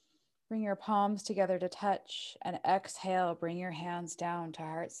 Bring your palms together to touch, and exhale, bring your hands down to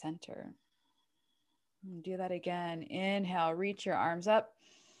heart center. Do that again. Inhale, reach your arms up.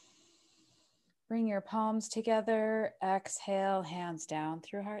 Bring your palms together. Exhale, hands down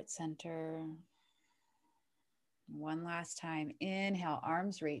through heart center. One last time. Inhale,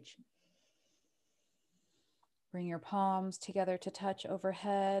 arms reach. Bring your palms together to touch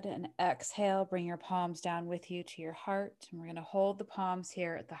overhead, and exhale, bring your palms down with you to your heart. And we're going to hold the palms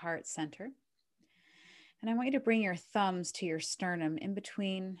here at the heart center. And I want you to bring your thumbs to your sternum, in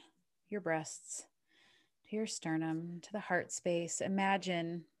between your breasts, to your sternum, to the heart space.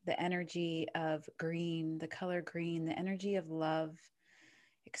 Imagine the energy of green, the color green, the energy of love,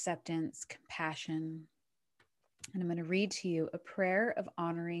 acceptance, compassion. And I'm going to read to you a prayer of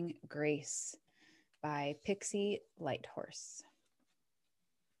honoring grace by Pixie Lighthorse.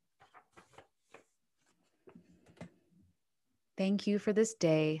 Thank you for this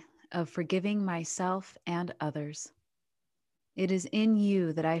day of forgiving myself and others. It is in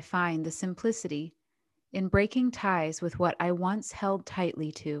you that I find the simplicity in breaking ties with what I once held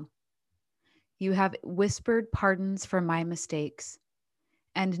tightly to. You have whispered pardons for my mistakes,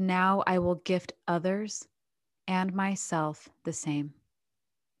 and now I will gift others and myself the same.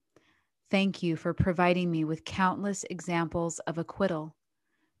 Thank you for providing me with countless examples of acquittal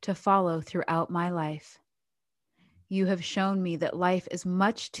to follow throughout my life. You have shown me that life is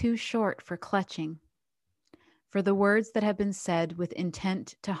much too short for clutching, for the words that have been said with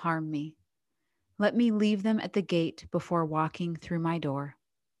intent to harm me. Let me leave them at the gate before walking through my door.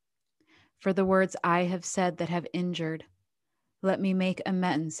 For the words I have said that have injured, let me make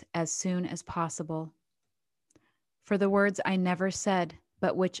amends as soon as possible. For the words I never said,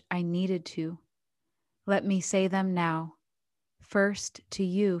 but which I needed to, let me say them now, first to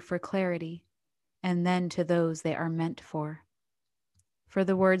you for clarity, and then to those they are meant for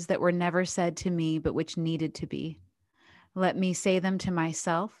the words that were never said to me, but which needed to be. Let me say them to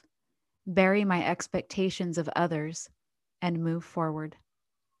myself, bury my expectations of others, and move forward.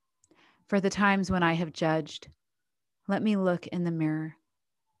 For the times when I have judged, let me look in the mirror.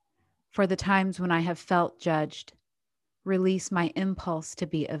 For the times when I have felt judged, release my impulse to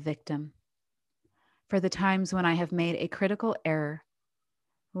be a victim. For the times when I have made a critical error,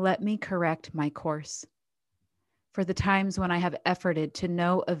 let me correct my course. For the times when I have efforted to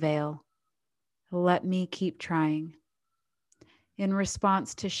no avail, let me keep trying. In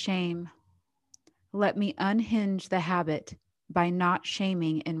response to shame, let me unhinge the habit by not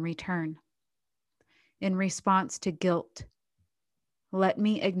shaming in return. In response to guilt, let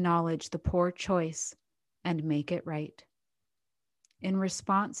me acknowledge the poor choice and make it right. In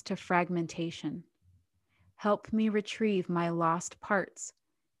response to fragmentation, help me retrieve my lost parts,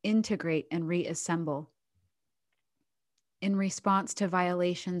 integrate and reassemble. In response to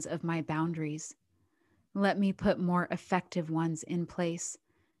violations of my boundaries, let me put more effective ones in place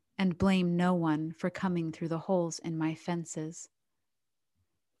and blame no one for coming through the holes in my fences.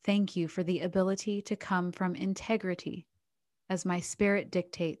 Thank you for the ability to come from integrity, as my spirit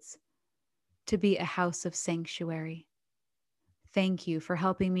dictates, to be a house of sanctuary. Thank you for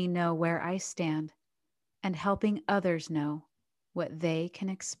helping me know where I stand and helping others know what they can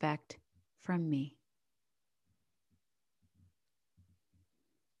expect from me.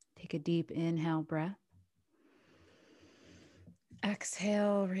 Take a deep inhale breath.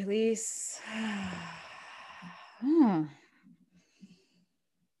 Exhale, release. I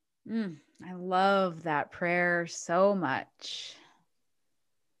love that prayer so much.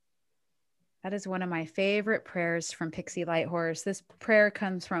 That is one of my favorite prayers from Pixie Lighthorse. This prayer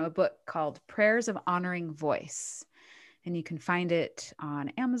comes from a book called Prayers of Honoring Voice, and you can find it on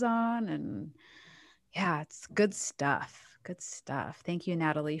Amazon. And yeah, it's good stuff. Good stuff. Thank you,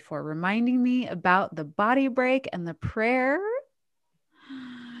 Natalie, for reminding me about the body break and the prayer.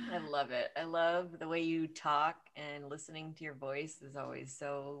 I love it. I love the way you talk, and listening to your voice is always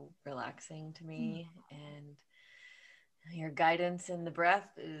so relaxing to me. And your guidance in the breath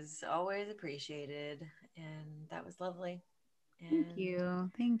is always appreciated. And that was lovely. And Thank you.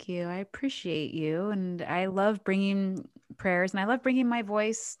 Thank you. I appreciate you. And I love bringing prayers, and I love bringing my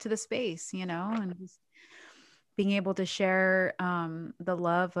voice to the space, and just being able to share the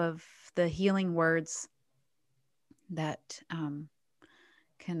love of the healing words that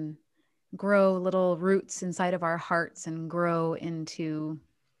can grow little roots inside of our hearts and grow into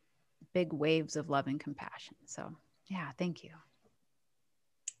big waves of love and compassion. So, yeah, thank you.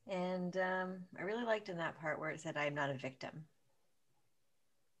 And I really liked in that part where it said, I'm not a victim.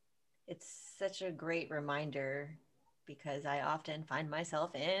 It's such a great reminder, because I often find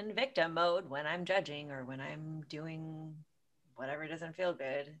myself in victim mode when I'm judging or when I'm doing whatever doesn't feel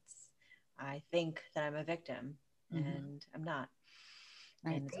good. I think that I'm a victim, and I'm not.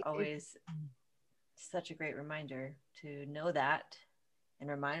 And it's always such a great reminder to know that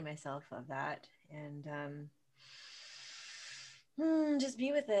and remind myself of that, and just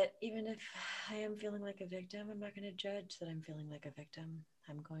be with it. Even if I am feeling like a victim, I'm not going to judge that I'm feeling like a victim.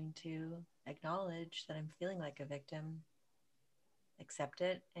 I'm going to acknowledge that I'm feeling like a victim, accept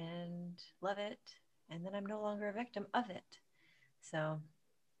it and love it, and then I'm no longer a victim of it. So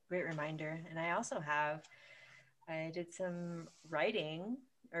great reminder. And I did some writing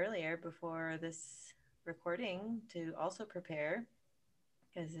earlier before this recording to also prepare,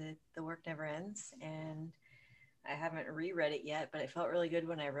 because the work never ends. And I haven't reread it yet, but it felt really good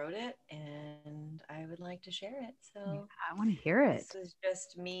when I wrote it, and I would like to share it. So yeah, I want to hear it. This was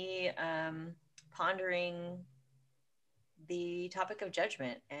just me pondering the topic of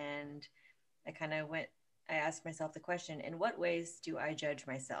judgment. And I asked myself the question, in what ways do I judge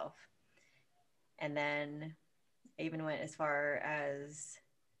myself? And then I even went as far as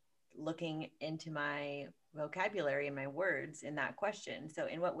looking into my vocabulary and my words in that question. So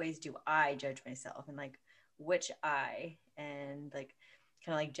in what ways do I judge myself? And like, which I, and like,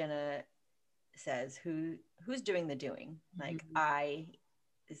 kind of like Jenna says, who's doing the doing? Like,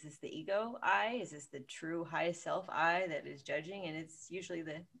 is this the ego I? Is this the true highest self I that is judging? And it's usually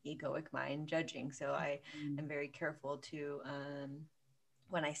the egoic mind judging. So I am very careful to,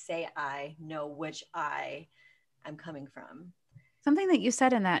 when I say I, know which I I'm coming from. Something that you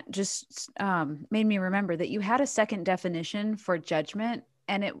said in that just made me remember that you had a second definition for judgment,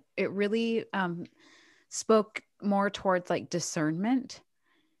 and it really spoke more towards like discernment.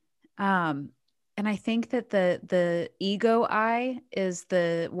 And I think that the ego I is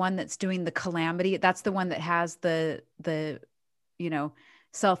the one that's doing the calamity. That's the one that has the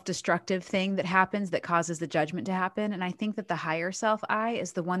self-destructive thing that happens that causes the judgment to happen. And I think that the higher self I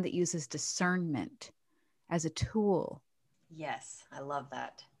is the one that uses discernment as a tool. Yes, I love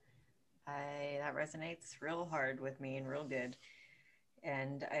that. That resonates real hard with me and real good.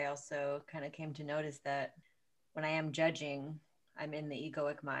 And I also kind of came to notice that when I am judging, I'm in the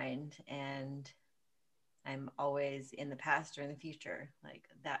egoic mind and I'm always in the past or in the future. Like,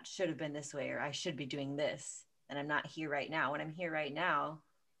 that should have been this way, or I should be doing this. And I'm not here right now. When I'm here right now,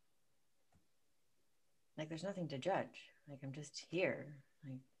 like, there's nothing to judge. Like, I'm just here.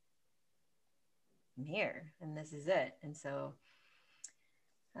 Like, I'm here and this is it. And so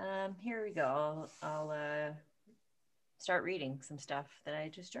here we go. I'll start reading some stuff that I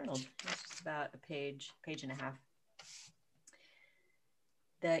just journaled. It's just about a page and a half.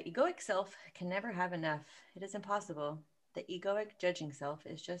 The egoic self can never have enough. It is impossible. The egoic judging self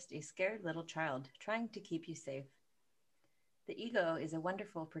is just a scared little child trying to keep you safe. The ego is a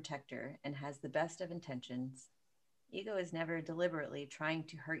wonderful protector and has the best of intentions. Ego is never deliberately trying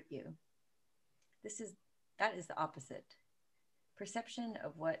to hurt you. That is the opposite. Perception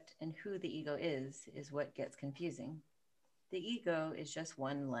of what and who the ego is what gets confusing. The ego is just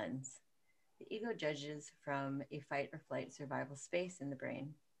one lens. The ego judges from a fight or flight survival space in the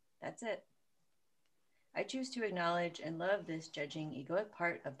brain. That's it. I choose to acknowledge and love this judging egoic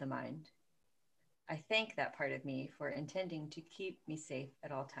part of the mind. I thank that part of me for intending to keep me safe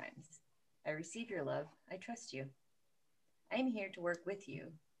at all times. I receive your love. I trust you. I am here to work with you,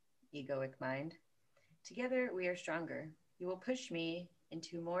 egoic mind. Together we are stronger. You will push me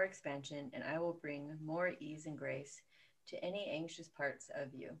into more expansion, and I will bring more ease and grace to any anxious parts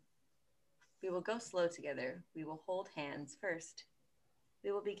of you. We will go slow together. We will hold hands first.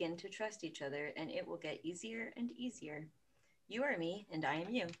 We will begin to trust each other, and it will get easier and easier. You are me, and I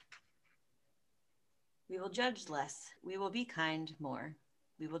am you. We will judge less. We will be kind more.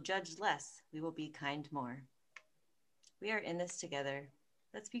 We will judge less. We will be kind more. We are in this together.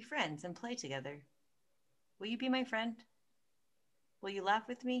 Let's be friends and play together. Will you be my friend? Will you laugh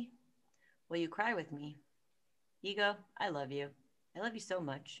with me? Will you cry with me? Ego, I love you. I love you so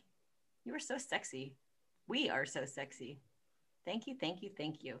much. You are so sexy. We are so sexy. Thank you, thank you,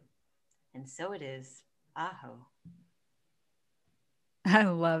 thank you. And so it is. Aho. I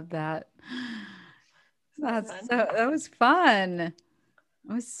love that. That was fun.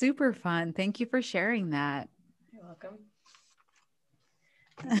 It was super fun. Thank you for sharing that. You're welcome.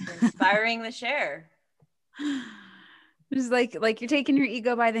 Thanks for inspiring the share. Just like you're taking your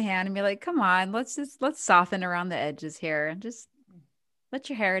ego by the hand and be like, come on, let's soften around the edges here. Just let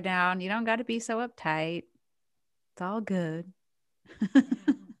your hair down. You don't got to be so uptight. It's all good. Yeah.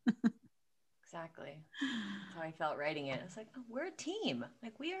 Exactly. That's how I felt writing it. It's like, oh, we're a team.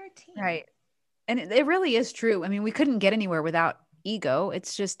 Like, we are a team. Right. And it really is true. I mean, we couldn't get anywhere without ego.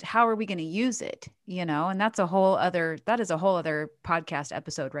 It's just, how are we going to use it? And that is a whole other podcast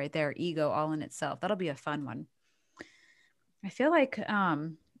episode right there. Ego all in itself. That'll be a fun one. I feel like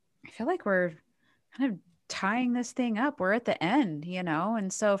we're kind of tying this thing up. We're at the end,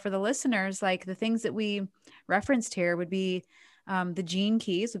 and so for the listeners, like, the things that we referenced here would be the gene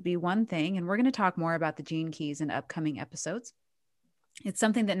keys would be one thing. And we're going to talk more about the gene keys in upcoming episodes. It's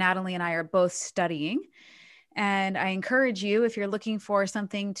something that Natalie and I are both studying. And I encourage you, if you're looking for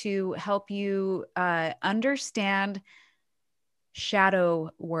something to help you understand shadow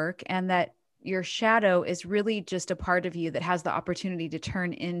work, and that your shadow is really just a part of you that has the opportunity to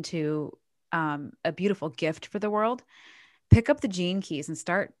turn into a beautiful gift for the world, pick up the Gene Keys and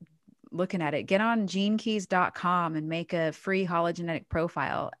start looking at it. Get on genekeys.com and make a free hologenetic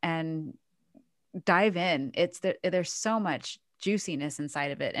profile and dive in. There's so much juiciness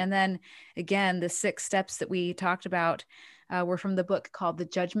inside of it. And then again, the 6 steps that we talked about were from the book called The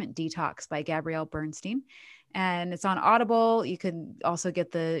Judgment Detox by Gabrielle Bernstein. And it's on Audible. You can also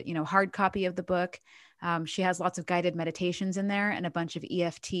get the, hard copy of the book. She has lots of guided meditations in there and a bunch of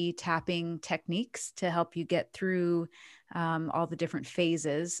EFT tapping techniques to help you get through all the different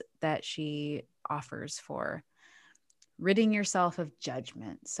phases that she offers for ridding yourself of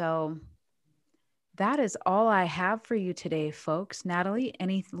judgment. So that is all I have for you today, folks. Natalie,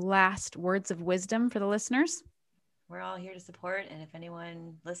 any last words of wisdom for the listeners? We're all here to support. And if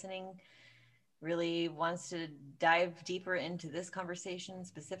anyone listening really wants to dive deeper into this conversation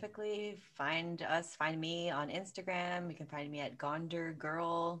specifically, find me on Instagram. You can find me at Gonder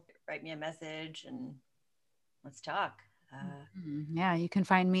Girl. Write me a message and let's talk. Yeah, you can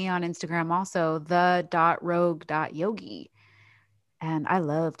find me on Instagram also, the.rogue.yogi. And I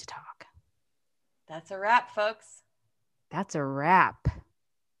love to talk. That's a wrap, folks. That's a wrap.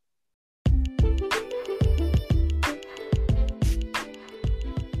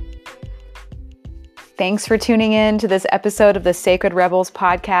 Thanks for tuning in to this episode of the Sacred Rebels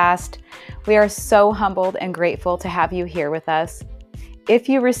podcast. We are so humbled and grateful to have you here with us. If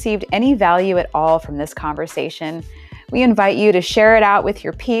you received any value at all from this conversation, we invite you to share it out with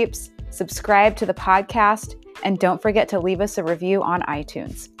your peeps, subscribe to the podcast, and don't forget to leave us a review on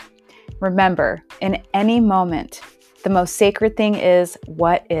iTunes. Remember, in any moment, the most sacred thing is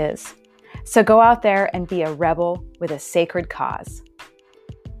what is. So go out there and be a rebel with a sacred cause.